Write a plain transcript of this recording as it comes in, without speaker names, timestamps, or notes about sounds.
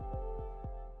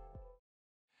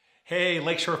Hey,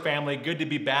 Lakeshore family, good to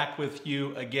be back with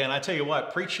you again. I tell you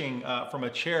what, preaching from a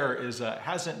chair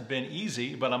hasn't been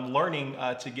easy, but I'm learning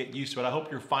to get used to it. I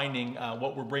hope you're finding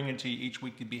what we're bringing to you each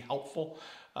week to be helpful.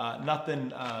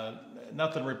 Nothing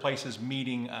replaces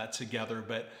meeting together,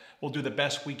 but we'll do the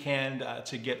best we can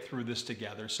to get through this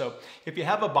together. So if you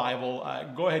have a Bible,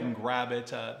 go ahead and grab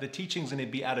it. The teaching's going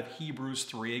to be out of Hebrews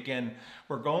 3. Again,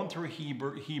 we're going through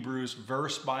Hebrews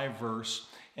verse by verse.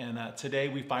 And today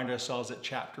we find ourselves at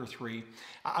chapter 3.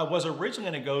 I was originally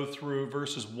going to go through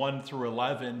verses 1 through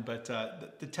 11, but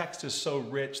the text is so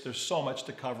rich, there's so much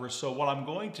to cover. So what I'm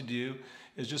going to do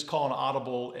is just call an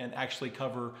audible and actually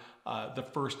cover the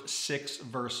first 6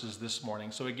 verses this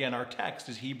morning. So again, our text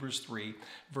is Hebrews 3,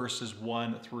 verses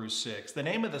 1 through 6. The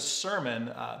name of the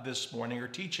sermon this morning or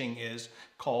teaching is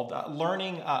called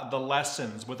Learning the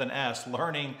Lessons, with an S,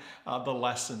 Learning the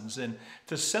Lessons. And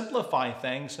to simplify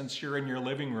things, since you're in your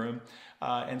living room,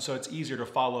 and so it's easier to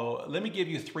follow, let me give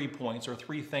you 3 points or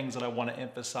 3 things that I want to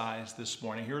emphasize this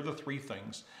morning. Here are the 3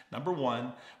 things. Number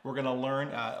 1, we're going to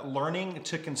learn learning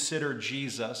to consider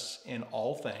Jesus in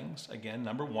all things. Again,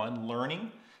 number 1,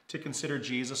 learning to consider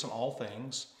Jesus in all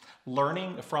things.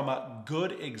 Learning from a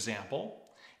good example.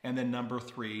 And then number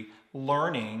 3,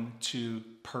 learning to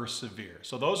persevere.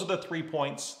 So those are the 3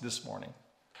 points this morning.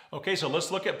 Okay, so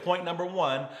let's look at point number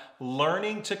 1,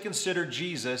 learning to consider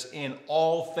Jesus in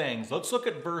all things. Let's look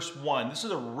at verse 1. This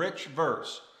is a rich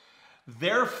verse.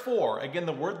 Therefore, again,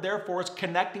 the word therefore is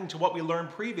connecting to what we learned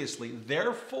previously.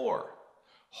 Therefore,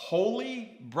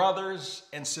 holy brothers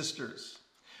and sisters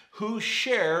who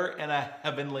share in a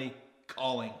heavenly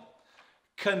calling,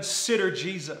 consider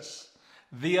Jesus,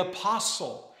 the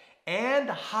apostle and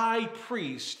high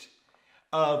priest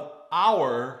of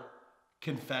our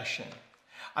confession.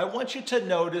 I want you to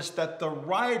notice that the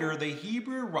writer, the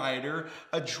Hebrew writer,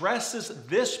 addresses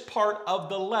this part of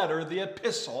the letter, the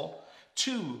epistle,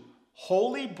 to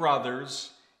holy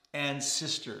brothers and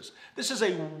sisters. This is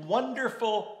a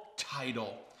wonderful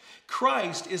title.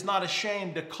 Christ is not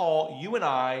ashamed to call you and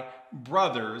I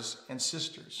brothers and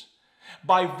sisters.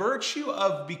 By virtue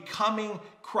of becoming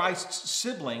Christ's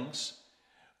siblings,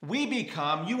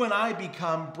 you and I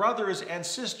become brothers and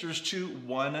sisters to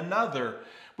one another.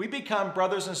 We become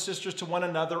brothers and sisters to one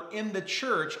another in the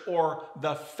church or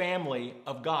the family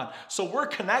of God. So we're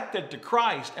connected to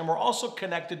Christ and we're also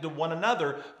connected to one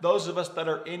another. Those of us that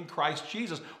are in Christ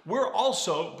Jesus, we're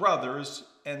also brothers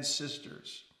and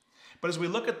sisters. But as we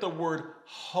look at the word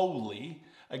holy,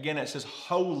 again it says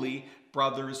holy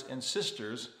brothers and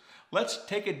sisters. Let's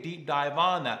take a deep dive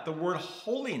on that. The word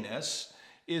holiness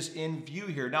is in view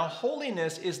here. Now,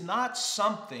 holiness is not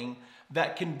something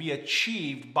that can be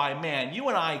achieved by man. You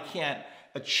and I can't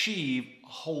achieve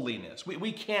holiness.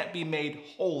 We can't be made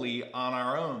holy on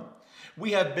our own.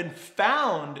 We have been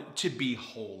found to be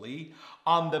holy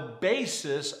on the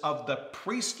basis of the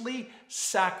priestly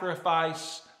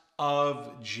sacrifice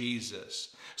of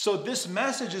Jesus. So this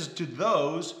message is to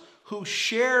those who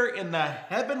share in the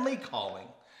heavenly calling.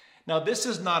 Now, this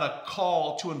is not a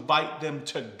call to invite them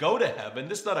to go to heaven.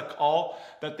 This is not a call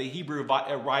that the Hebrew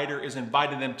writer is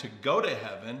inviting them to go to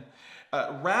heaven.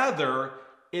 Rather,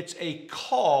 it's a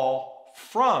call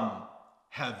from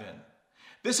heaven.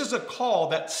 This is a call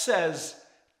that says,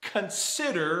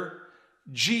 consider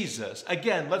Jesus.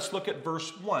 Again, let's look at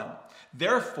verse 1.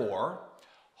 Therefore,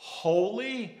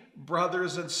 holy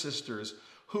brothers and sisters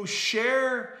who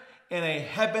share in a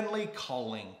heavenly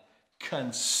calling,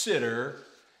 consider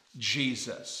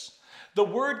Jesus. The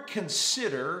word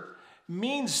consider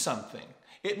means something.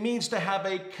 It means to have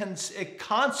a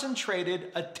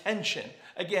concentrated attention.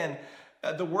 Again,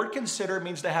 the word consider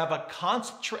means to have a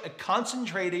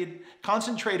concentrated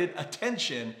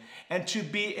attention and to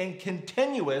be in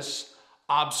continuous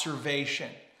observation.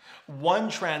 One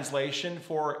translation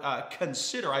for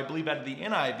consider, I believe out of the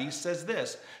NIV, says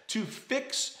this: to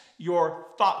fix your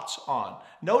thoughts on.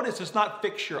 Notice it's not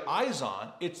fix your eyes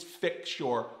on, it's fix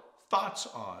your thoughts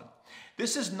on.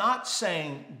 This is not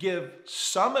saying give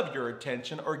some of your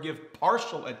attention or give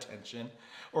partial attention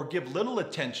or give little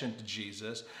attention to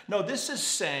Jesus. No, this is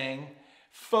saying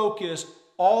focus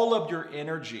all of your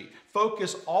energy.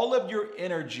 Focus all of your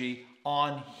energy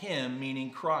on Him,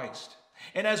 meaning Christ.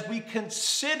 And as we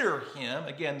consider Him,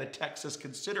 again, the text says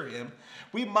consider Him,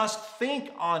 we must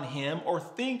think on Him or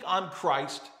think on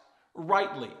Christ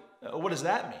rightly. What does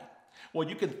that mean? Well,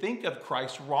 you can think of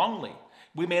Christ wrongly.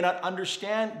 We may not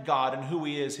understand God and who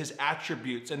He is, His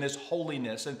attributes and His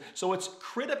holiness. And so it's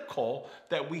critical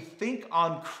that we think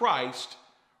on Christ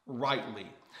rightly.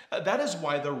 That is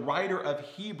why the writer of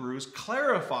Hebrews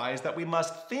clarifies that we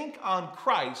must think on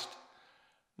Christ,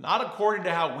 not according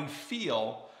to how we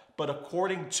feel, but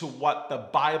according to what the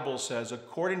Bible says,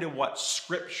 according to what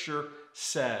Scripture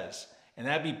says. And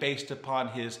that'd be based upon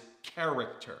his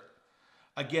character.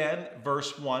 Again,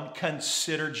 verse 1,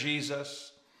 consider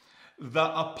Jesus, the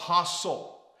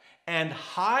apostle and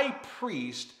high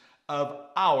priest of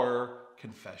our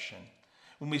confession.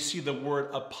 When we see the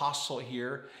word apostle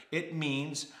here, it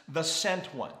means the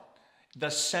sent one,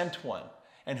 the sent one.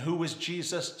 And who was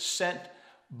Jesus sent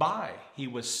by? He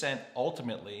was sent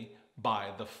ultimately by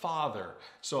the Father.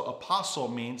 So apostle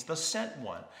means the sent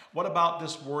one. What about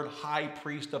this word high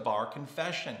priest of our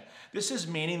confession? This is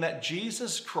meaning that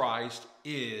Jesus Christ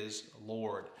is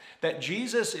Lord, that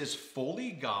Jesus is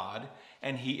fully God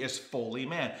and he is fully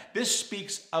man. This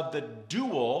speaks of the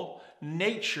dual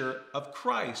nature of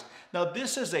Christ. Now,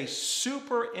 this is a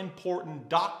super important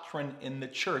doctrine in the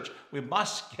church. We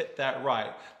must get that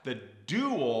right. The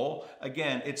dual,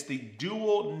 again, it's the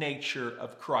dual nature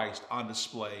of Christ on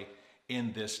display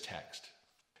in this text.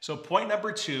 So point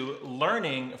number 2,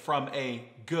 learning from a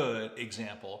good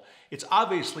example. It's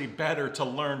obviously better to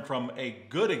learn from a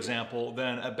good example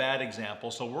than a bad example.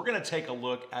 So we're going to take a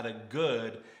look at a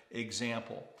good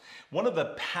example. One of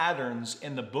the patterns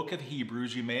in the book of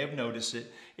Hebrews, you may have noticed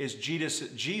it, is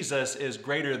Jesus is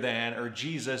greater than, or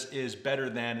Jesus is better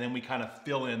than, and then we kind of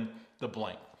fill in the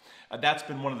blank. That's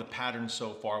been one of the patterns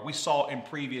so far. We saw in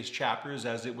previous chapters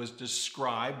as it was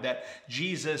described that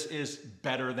Jesus is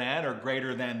better than or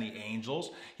greater than the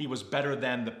angels. He was better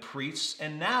than the priests.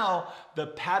 And now the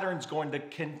pattern's going to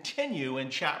continue in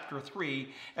chapter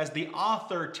 3 as the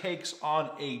author takes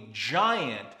on a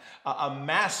giant, a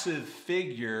massive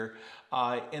figure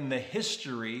in the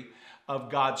history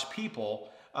of God's people,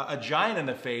 a giant in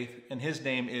the faith, and his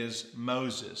name is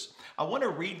Moses. I want to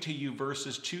read to you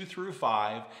verses 2 through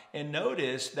 5, and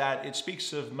notice that it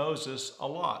speaks of Moses a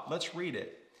lot. Let's read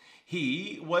it.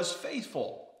 He was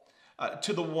faithful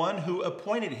to the one who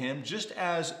appointed him, just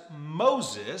as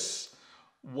Moses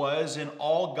was in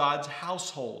all God's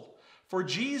household. For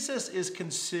Jesus is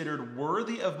considered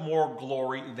worthy of more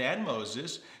glory than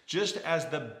Moses, just as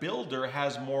the builder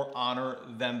has more honor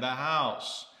than the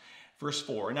house. Verse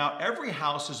 4, now every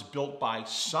house is built by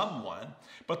someone,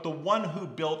 but the one who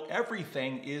built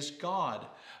everything is God.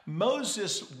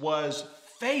 Moses was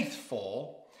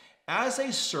faithful as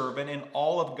a servant in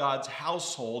all of God's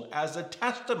household as a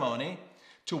testimony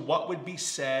to what would be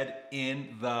said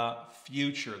in the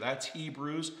future. That's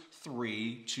Hebrews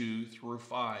 3, 2 through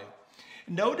 5.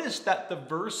 Notice that the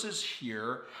verses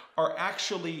here are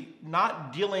actually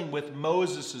not dealing with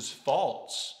Moses'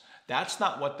 faults. That's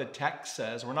not what the text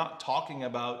says. We're not talking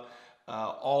about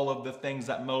all of the things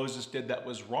that Moses did that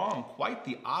was wrong. Quite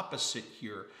the opposite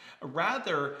here.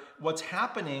 Rather, what's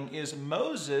happening is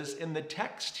Moses in the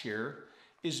text here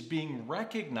is being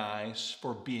recognized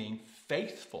for being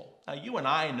faithful. Now, you and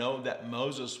I know that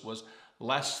Moses was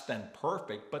less than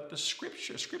perfect, but the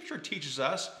scripture teaches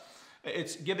us,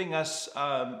 it's giving us,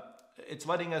 it's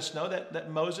letting us know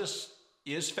that Moses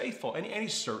is faithful, and he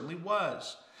certainly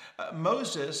was.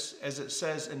 Moses, as it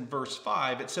says in verse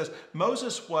 5, it says,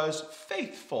 Moses was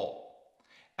faithful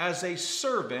as a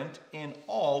servant in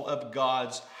all of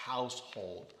God's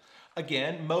household.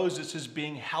 Again, Moses is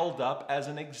being held up as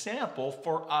an example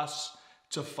for us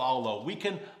to follow. We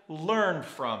can learn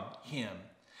from him.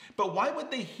 But why would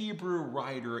the Hebrew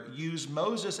writer use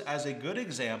Moses as a good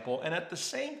example and at the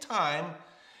same time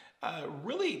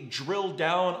really drill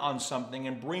down on something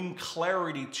and bring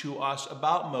clarity to us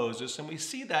about Moses? And we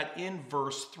see that in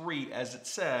verse 3 as it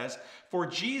says, for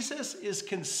Jesus is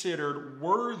considered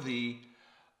worthy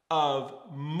of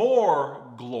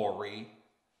more glory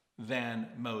than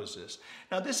Moses.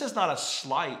 Now, this is not a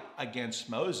slight against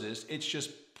Moses. It's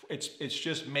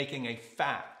just making a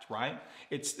fact, right?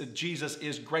 It's that Jesus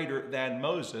is greater than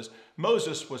Moses.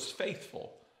 Moses was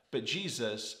faithful, but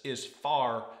Jesus is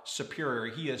far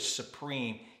superior. He is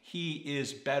supreme. He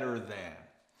is better than.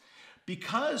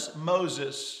 Because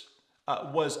Moses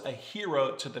was a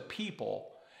hero to the people,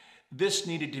 this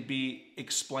needed to be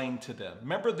explained to them.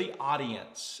 Remember the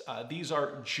audience. These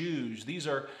are Jews. These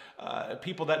are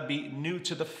people that be new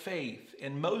to the faith.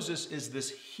 And Moses is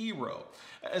this hero.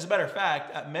 As a matter of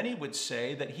fact, many would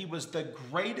say that he was the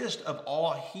greatest of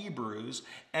all Hebrews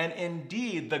and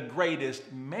indeed the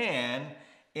greatest man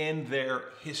in their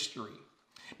history.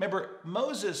 Remember,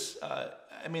 Moses,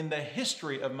 the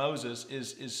history of Moses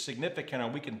is significant,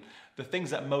 and the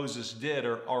things that Moses did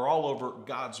are all over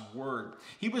God's word.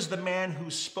 He was the man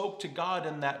who spoke to God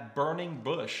in that burning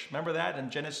bush. Remember that in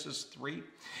Genesis 3?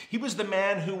 He was the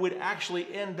man who would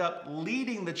actually end up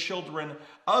leading the children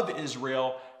of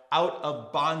Israel out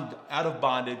of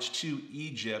bondage to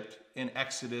Egypt in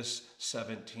Exodus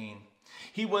 17.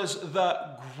 He was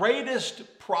the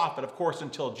greatest prophet, of course,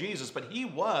 until Jesus, but he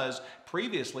was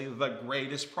previously the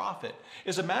greatest prophet.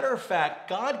 As a matter of fact,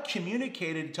 God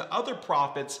communicated to other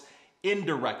prophets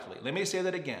indirectly. Let me say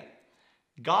that again.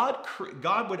 God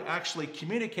would actually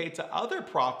communicate to other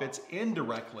prophets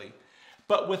indirectly,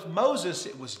 but with Moses,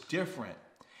 it was different.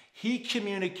 He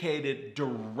communicated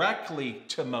directly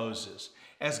to Moses,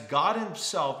 as God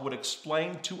himself would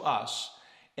explain to us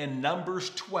in Numbers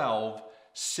 12,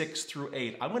 6 through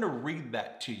 8. I'm going to read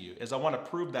that to you as I want to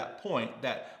prove that point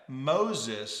that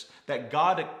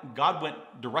God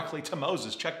went directly to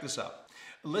Moses. Check this out.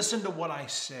 Listen to what I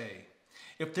say.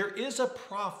 If there is a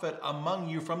prophet among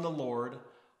you from the Lord,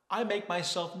 I make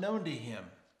myself known to him.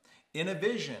 In a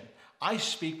vision, I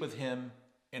speak with him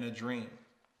in a dream.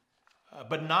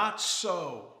 But not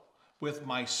so with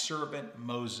my servant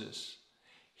Moses.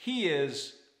 He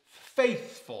is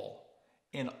faithful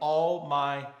in all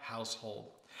my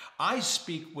household. I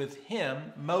speak with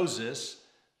him, Moses,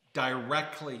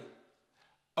 directly,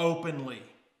 openly,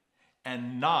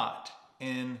 and not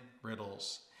in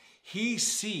riddles. He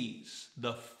sees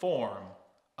the form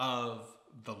of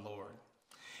the Lord.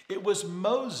 It was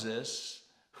Moses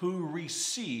who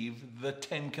received the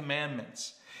Ten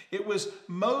Commandments. It was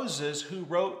Moses who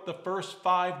wrote the first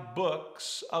 5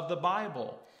 books of the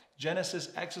Bible. Genesis,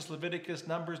 Exodus, Leviticus,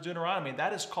 Numbers, Deuteronomy.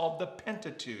 That is called the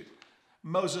Pentateuch.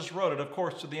 Moses wrote it, of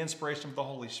course, to the inspiration of the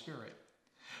Holy Spirit.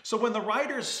 So when the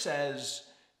writer says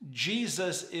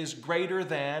Jesus is greater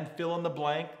than, fill in the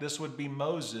blank, this would be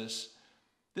Moses,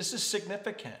 this is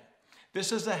significant.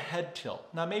 This is a head tilt.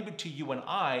 Now, maybe to you and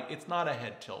I, it's not a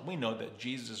head tilt. We know that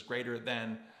Jesus is greater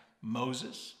than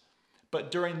Moses.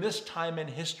 But during this time in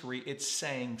history, it's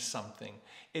saying something.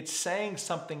 It's saying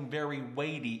something very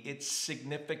weighty. It's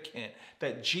significant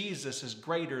that Jesus is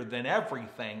greater than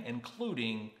everything,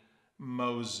 including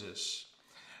Moses.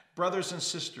 Brothers and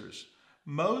sisters,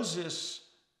 Moses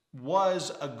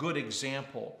was a good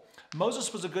example.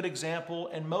 Moses was a good example,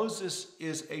 and Moses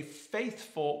is a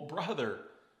faithful brother.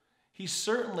 He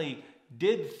certainly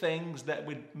did things that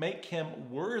would make him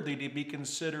worthy to be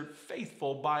considered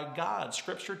faithful by God.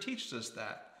 Scripture teaches us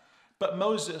that. But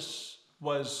Moses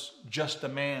was just a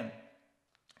man.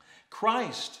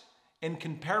 Christ, in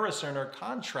comparison or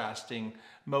contrasting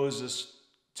Moses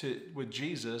with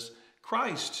Jesus,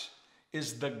 Christ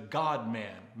is the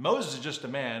God-man. Moses is just a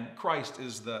man. Christ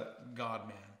is the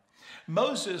God-man.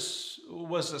 Moses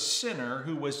was a sinner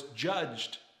who was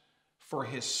judged for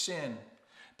his sin.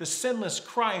 The sinless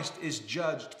Christ is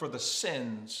judged for the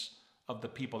sins of the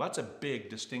people. That's a big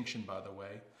distinction, by the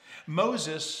way.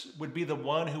 Moses would be the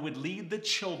one who would lead the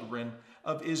children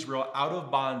of Israel out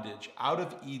of bondage, out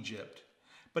of Egypt.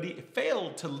 But he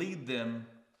failed to lead them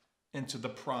into the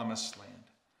promised land.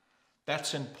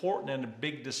 That's important and a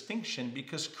big distinction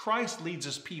because Christ leads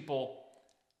his people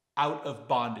out of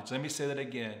bondage. Let me say that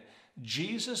again.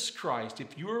 Jesus Christ,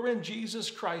 if you are in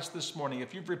Jesus Christ this morning,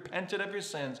 if you've repented of your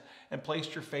sins and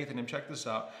placed your faith in him, check this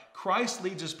out. Christ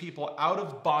leads his people out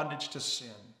of bondage to sin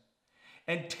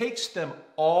and takes them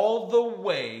all the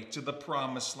way to the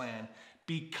promised land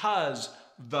because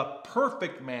the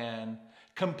perfect man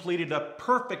completed a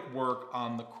perfect work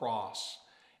on the cross.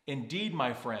 Indeed,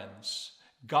 my friends,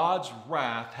 God's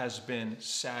wrath has been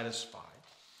satisfied.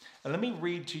 And let me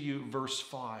read to you verse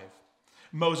 5.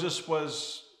 Moses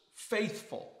was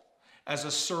faithful as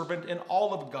a servant in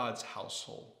all of God's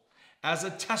household, as a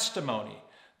testimony.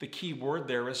 The key word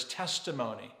there is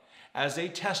testimony. As a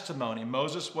testimony,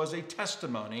 Moses was a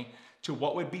testimony to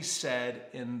what would be said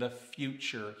in the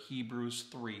future, Hebrews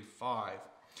 3:5.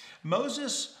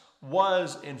 Moses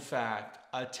was, in fact,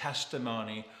 a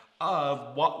testimony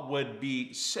of what would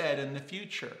be said in the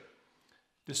future.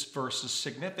 This verse is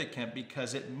significant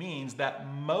because it means that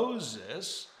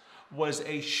Moses was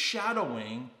a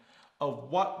shadowing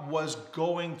of what was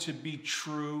going to be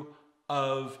true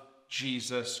of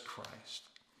Jesus Christ.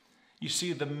 You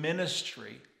see, the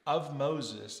ministry of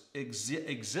Moses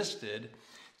existed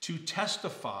to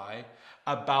testify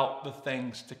about the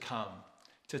things to come,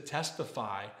 to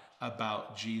testify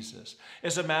about Jesus.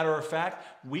 As a matter of fact,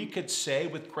 we could say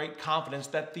with great confidence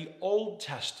that the Old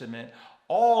Testament,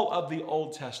 all of the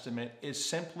Old Testament, is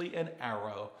simply an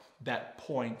arrow that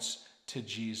points to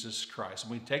Jesus Christ.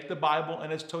 When we take the Bible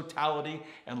in its totality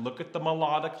and look at the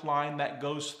melodic line that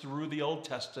goes through the Old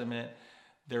Testament,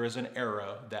 there is an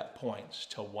arrow that points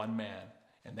to one man,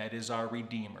 and that is our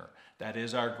Redeemer. That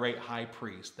is our great high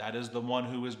priest. That is the one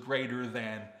who is greater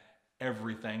than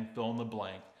everything, fill in the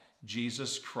blank.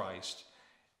 Jesus Christ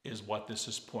is what this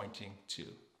is pointing to.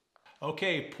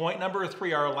 Okay, point number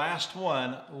 3, our last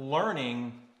one,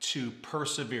 learning to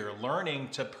persevere, learning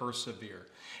to persevere.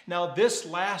 Now, this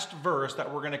last verse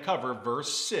that we're going to cover,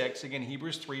 verse 6, again,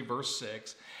 Hebrews 3, verse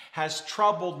 6, has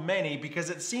troubled many because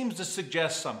it seems to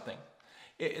suggest something.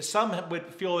 Some would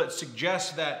feel it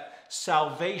suggests that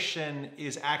salvation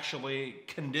is actually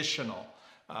conditional.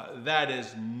 That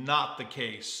is not the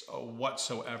case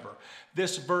whatsoever.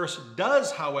 This verse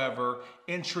does, however,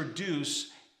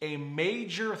 introduce a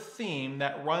major theme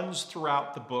that runs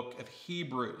throughout the book of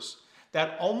Hebrews,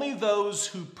 that only those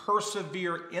who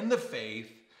persevere in the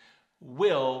faith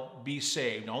will be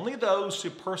saved. Only those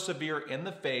who persevere in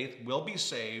the faith will be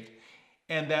saved,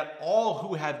 and that all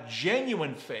who have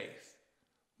genuine faith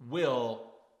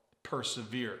will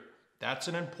persevere. That's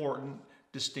an important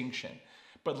distinction.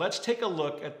 But let's take a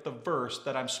look at the verse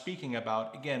that I'm speaking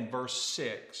about. Again, verse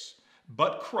 6.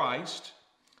 But Christ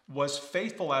was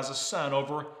faithful as a son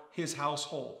over his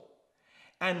household,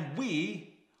 and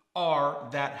we are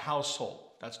that household.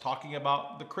 That's talking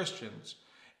about the Christians.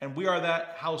 And we are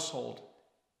that household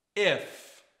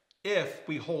if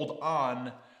we hold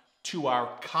on to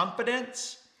our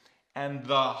confidence and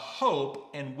the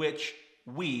hope in which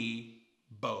we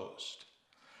boast.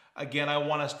 Again, I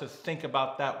want us to think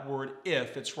about that word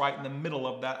if. It's right in the middle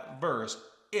of that verse.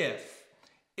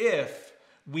 If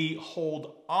we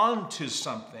hold on to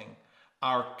something,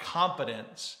 our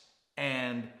confidence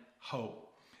and hope.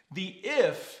 The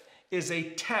if is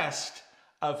a test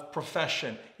of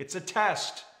profession. It's a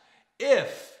test.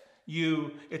 If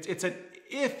you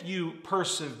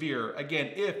persevere,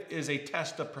 again, if is a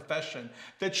test of profession.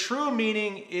 The true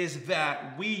meaning is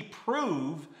that we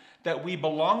prove that we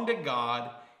belong to God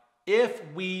if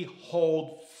we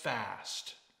hold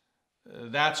fast.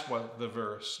 That's what the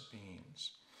verse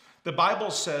means. The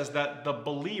Bible says that the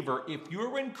believer, if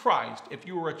you're in Christ, if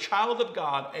you are a child of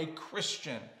God, a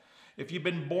Christian, if you've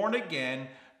been born again,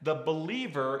 the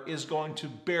believer is going to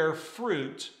bear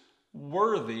fruit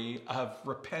worthy of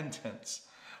repentance.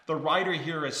 The writer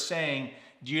here is saying,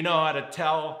 do you know how to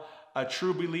tell a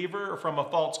true believer from a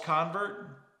false convert?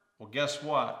 Well, guess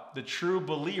what? The true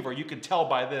believer, you can tell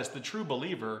by this, the true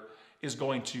believer is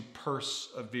going to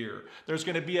persevere. There's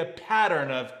going to be a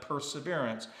pattern of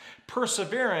perseverance.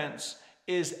 Perseverance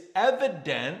is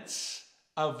evidence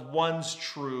of one's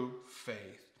true faith.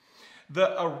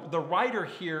 The writer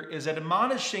here is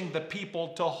admonishing the people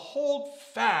to hold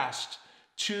fast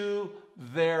to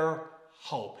their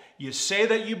hope. You say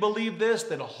that you believe this,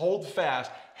 then hold fast.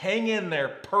 Hang in there.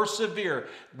 Persevere.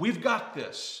 We've got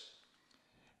this.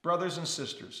 Brothers and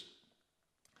sisters,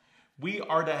 we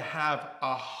are to have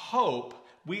a hope.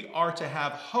 We are to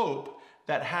have hope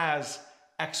that has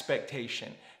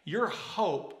expectation. Your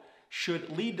hope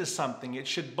should lead to something. It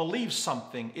should believe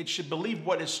something. It should believe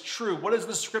what is true. What does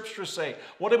the scripture say?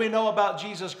 What do we know about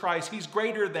Jesus Christ? He's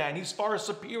greater than. He's far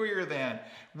superior than.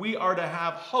 We are to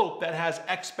have hope that has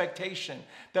expectation,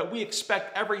 that we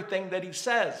expect everything that he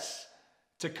says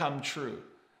to come true,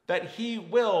 that he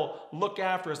will look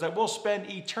after us, that we'll spend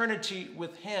eternity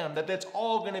with him, that that's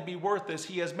all going to be worth this.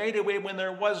 He has made a way when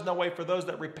there was no way for those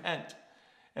that repent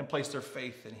and place their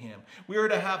faith in him. We are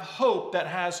to have hope that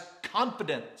has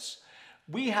confidence.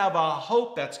 We have a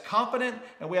hope that's confident,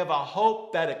 and we have a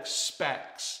hope that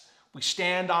expects. We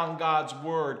stand on God's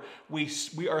word. We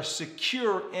are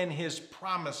secure in his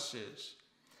promises.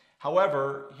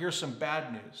 However, here's some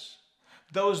bad news.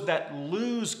 Those that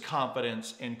lose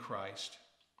confidence in Christ,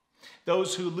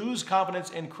 those who lose confidence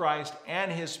in Christ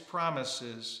and his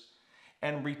promises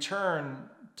and return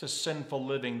to sinful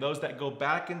living, those that go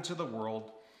back into the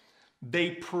world,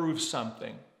 they prove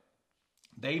something.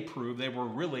 They prove they were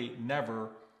really never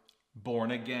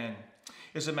born again.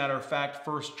 As a matter of fact,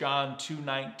 1 John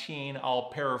 2:19, I'll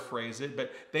paraphrase it,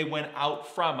 but they went out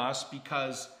from us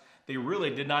because they really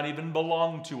did not even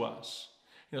belong to us.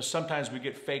 You know, sometimes we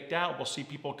get faked out. We'll see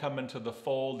people come into the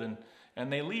fold and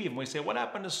they leave. And we say, what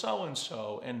happened to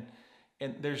so-and-so? And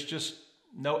there's just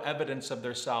no evidence of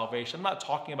their salvation. I'm not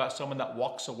talking about someone that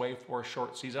walks away for a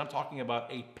short season. I'm talking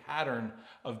about a pattern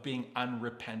of being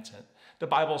unrepentant. The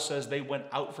Bible says they went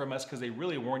out from us because they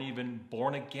really weren't even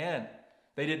born again.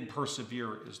 They didn't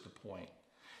persevere is the point.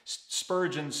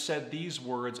 Spurgeon said these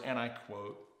words, and I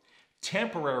quote,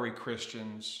 "Temporary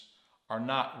Christians are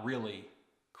not really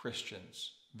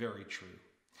Christians." Very true.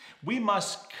 We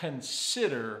must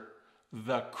consider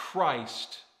the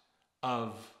Christ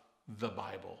of the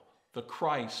Bible, the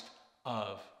Christ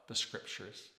of the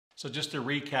scriptures. So just to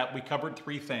recap, we covered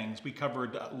three things. We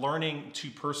covered learning to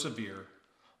persevere,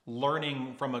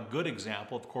 learning from a good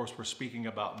example. Of course, we're speaking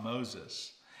about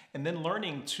Moses. And then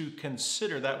learning to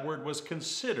consider, that word was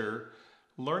consider,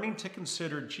 learning to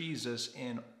consider Jesus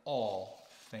in all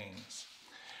things.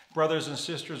 Brothers and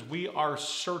sisters, we are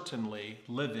certainly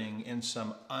living in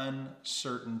some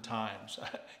uncertain times,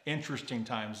 interesting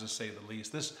times to say the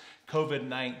least. This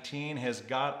COVID-19 has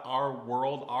got our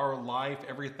world, our life,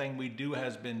 everything we do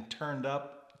has been turned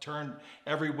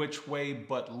every which way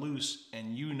but loose,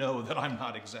 and you know that I'm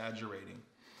not exaggerating.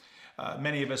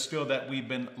 Many of us feel that we've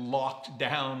been locked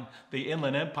down. The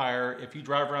Inland Empire, if you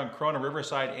drive around Corona,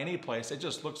 Riverside, any place, it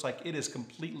just looks like it is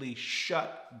completely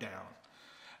shut down.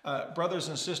 Brothers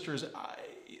and sisters,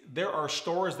 there are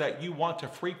stores that you want to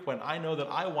frequent. I know that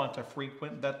I want to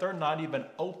frequent that they're not even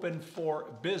open for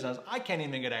business. I can't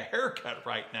even get a haircut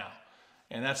right now.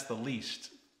 And that's the least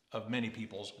of many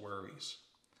people's worries.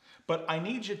 But I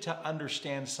need you to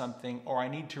understand something, or I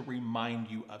need to remind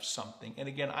you of something. And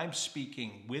again, I'm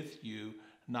speaking with you,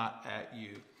 not at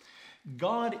you.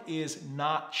 God is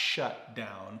not shut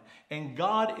down, and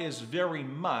God is very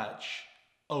much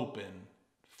open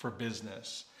for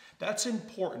business. That's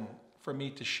important for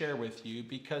me to share with you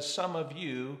because some of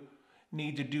you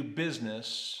need to do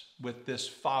business with this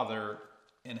Father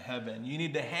in heaven. You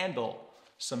need to handle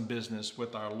some business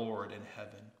with our Lord in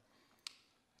heaven.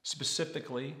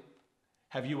 Specifically,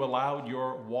 have you allowed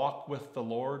your walk with the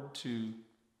Lord to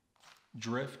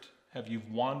drift? Have you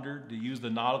wandered? To use the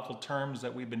nautical terms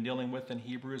that we've been dealing with in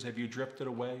Hebrews, have you drifted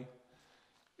away?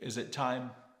 Is it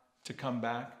time to come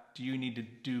back? Do you need to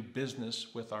do business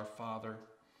with our Father?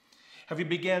 Have you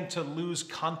begun to lose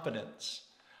confidence?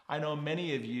 I know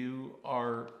many of you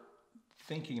are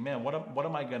thinking, man, what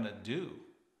am I going to do?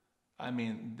 I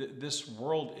mean, this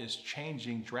world is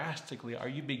changing drastically. Are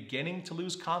you beginning to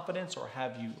lose confidence, or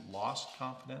have you lost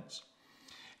confidence?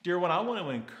 Dear one, I want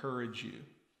to encourage you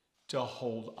to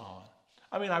hold on.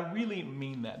 I mean, I really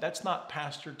mean that. That's not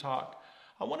pastor talk.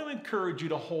 I want to encourage you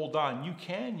to hold on. You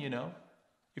can, you know.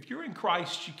 If you're in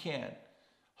Christ, you can.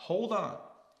 Hold on.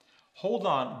 Hold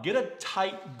on. Get a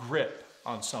tight grip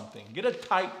on something. Get a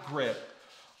tight grip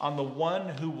on the one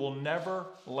who will never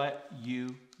let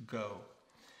you go.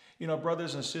 You know,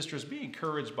 brothers and sisters, be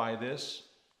encouraged by this,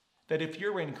 that if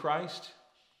you're in Christ,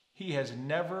 he has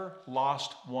never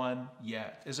lost one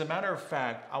yet. As a matter of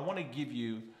fact, I want to give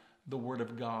you the word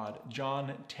of God.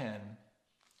 John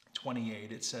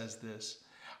 10:28, it says this,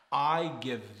 I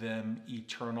give them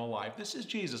eternal life. This is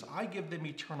Jesus. I give them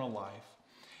eternal life,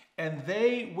 and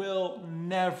they will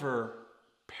never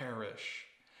perish.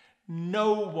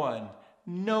 No one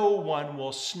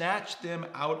will snatch them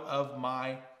out of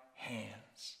my hands.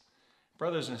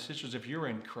 Brothers and sisters, if you're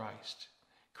in Christ,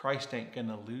 Christ ain't going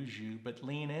to lose you, but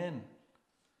lean in.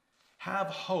 Have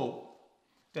hope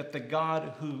that the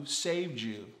God who saved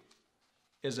you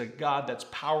is a God that's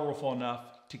powerful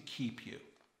enough to keep you.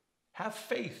 Have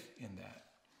faith in that.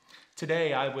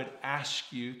 Today, I would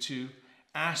ask you to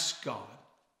ask God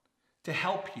to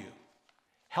help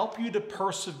you to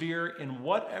persevere in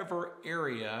whatever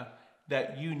area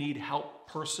that you need help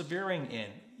persevering in.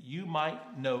 You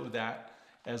might know that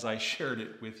as I shared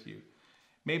it with you.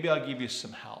 Maybe I'll give you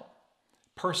some help.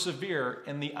 Persevere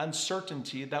in the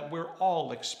uncertainty that we're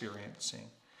all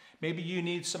experiencing. Maybe you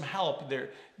need some help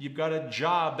there. You've got a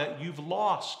job that you've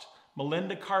lost.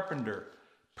 Melinda Carpenter,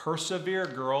 persevere,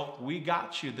 girl. We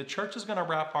got you. The church is going to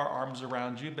wrap our arms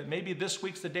around you, but maybe this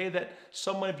week's the day that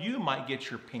some of you might get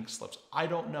your pink slips. I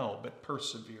don't know, but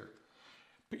persevere.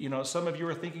 But you know, some of you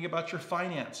are thinking about your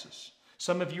finances.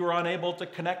 Some of you are unable to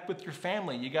connect with your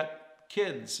family. You got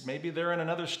kids, maybe they're in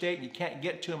another state and you can't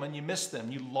get to them and you miss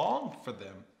them. You long for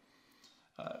them.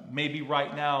 Maybe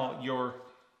right now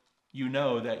you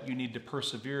know that you need to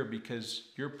persevere because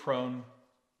you're prone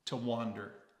to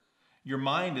wander. Your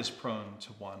mind is prone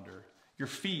to wander. Your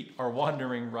feet are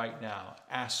wandering right now.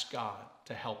 Ask God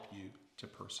to help you to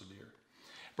persevere.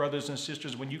 Brothers and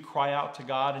sisters, when you cry out to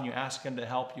God and you ask him to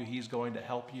help you, he's going to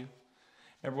help you.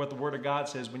 Remember what the Word of God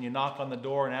says, when you knock on the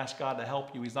door and ask God to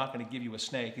help you, he's not going to give you a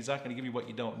snake. He's not going to give you what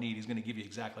you don't need. He's going to give you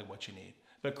exactly what you need.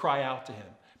 But cry out to him.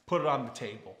 Put it on the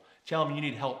table. Tell him you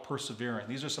need help persevering.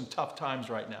 These are some tough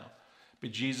times right now.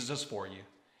 But Jesus is for you.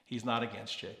 He's not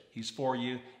against you. He's for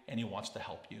you, and he wants to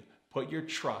help you. Put your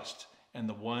trust in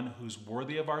the one who's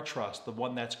worthy of our trust, the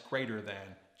one that's greater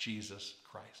than Jesus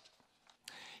Christ.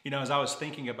 You know, as I was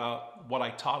thinking about what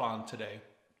I taught on today,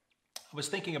 I was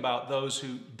thinking about those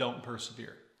who don't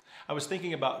persevere. I was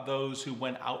thinking about those who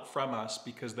went out from us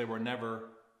because they were never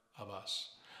of us.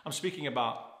 I'm speaking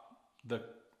about the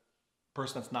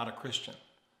person that's not a Christian.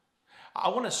 I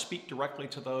want to speak directly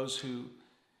to those who,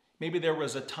 maybe there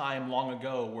was a time long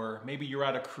ago where maybe you're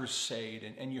at a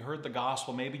crusade and you heard the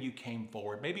gospel, maybe you came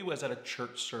forward. Maybe it was at a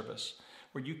church service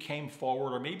where you came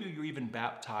forward, or maybe you're even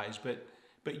baptized,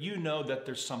 but you know that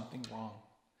there's something wrong.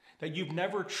 That you've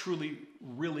never truly,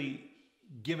 really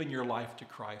given your life to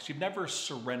Christ. You've never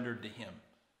surrendered to him.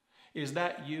 Is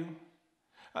that you?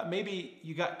 Maybe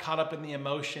you got caught up in the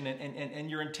emotion and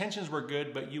your intentions were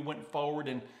good, but you went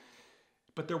forward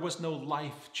but there was no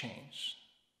life change.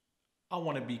 I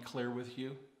want to be clear with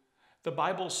you. The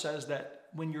Bible says that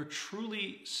when you're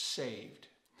truly saved,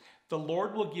 the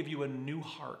Lord will give you a new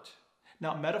heart.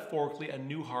 Now, metaphorically, a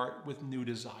new heart with new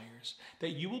desires.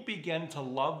 That you will begin to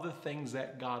love the things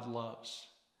that God loves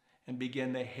and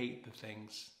begin to hate the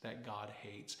things that God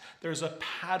hates. There's a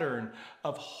pattern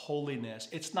of holiness.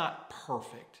 It's not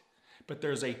perfect, but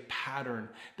there's a pattern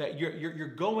that you're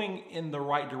going in the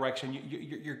right direction.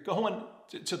 You're going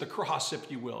to the cross, if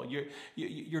you will.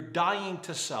 You're dying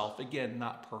to self, again,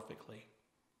 not perfectly.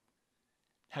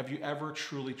 Have you ever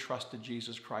truly trusted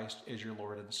Jesus Christ as your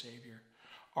Lord and Savior?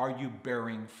 Are you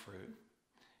bearing fruit?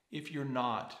 If you're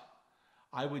not,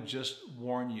 I would just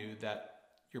warn you that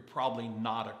you're probably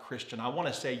not a Christian. I want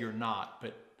to say you're not,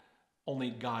 but only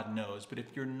God knows. But if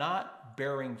you're not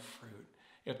bearing fruit,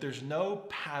 if there's no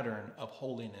pattern of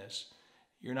holiness,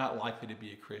 you're not likely to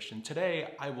be a Christian.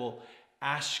 Today, I will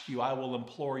ask you, I will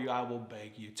implore you, I will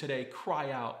beg you. Today,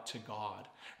 cry out to God.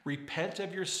 Repent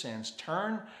of your sins.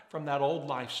 Turn from that old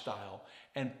lifestyle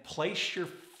and place your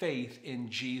faith in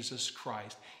Jesus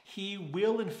Christ. He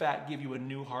will, in fact, give you a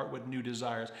new heart with new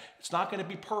desires. It's not going to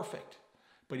be perfect,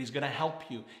 but he's going to help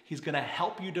you. He's going to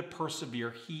help you to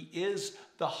persevere. He is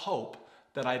the hope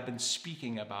that I've been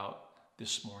speaking about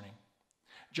this morning.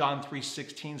 John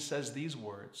 3:16 says these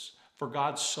words, "For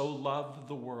God so loved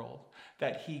the world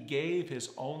that he gave his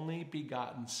only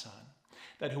begotten Son,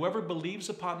 that whoever believes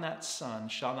upon that Son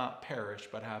shall not perish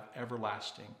but have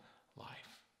everlasting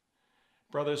life."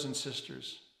 Brothers and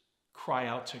sisters, cry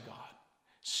out to God.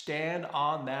 Stand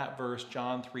on that verse,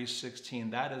 John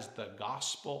 3:16. That is the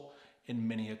gospel in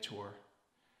miniature.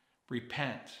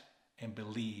 Repent and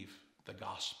believe the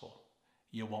gospel.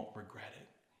 You won't regret it.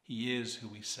 He is who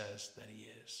he says that he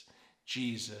is.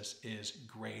 Jesus is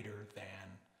greater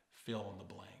than fill in the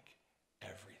blank,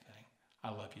 everything. I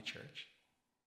love you, church.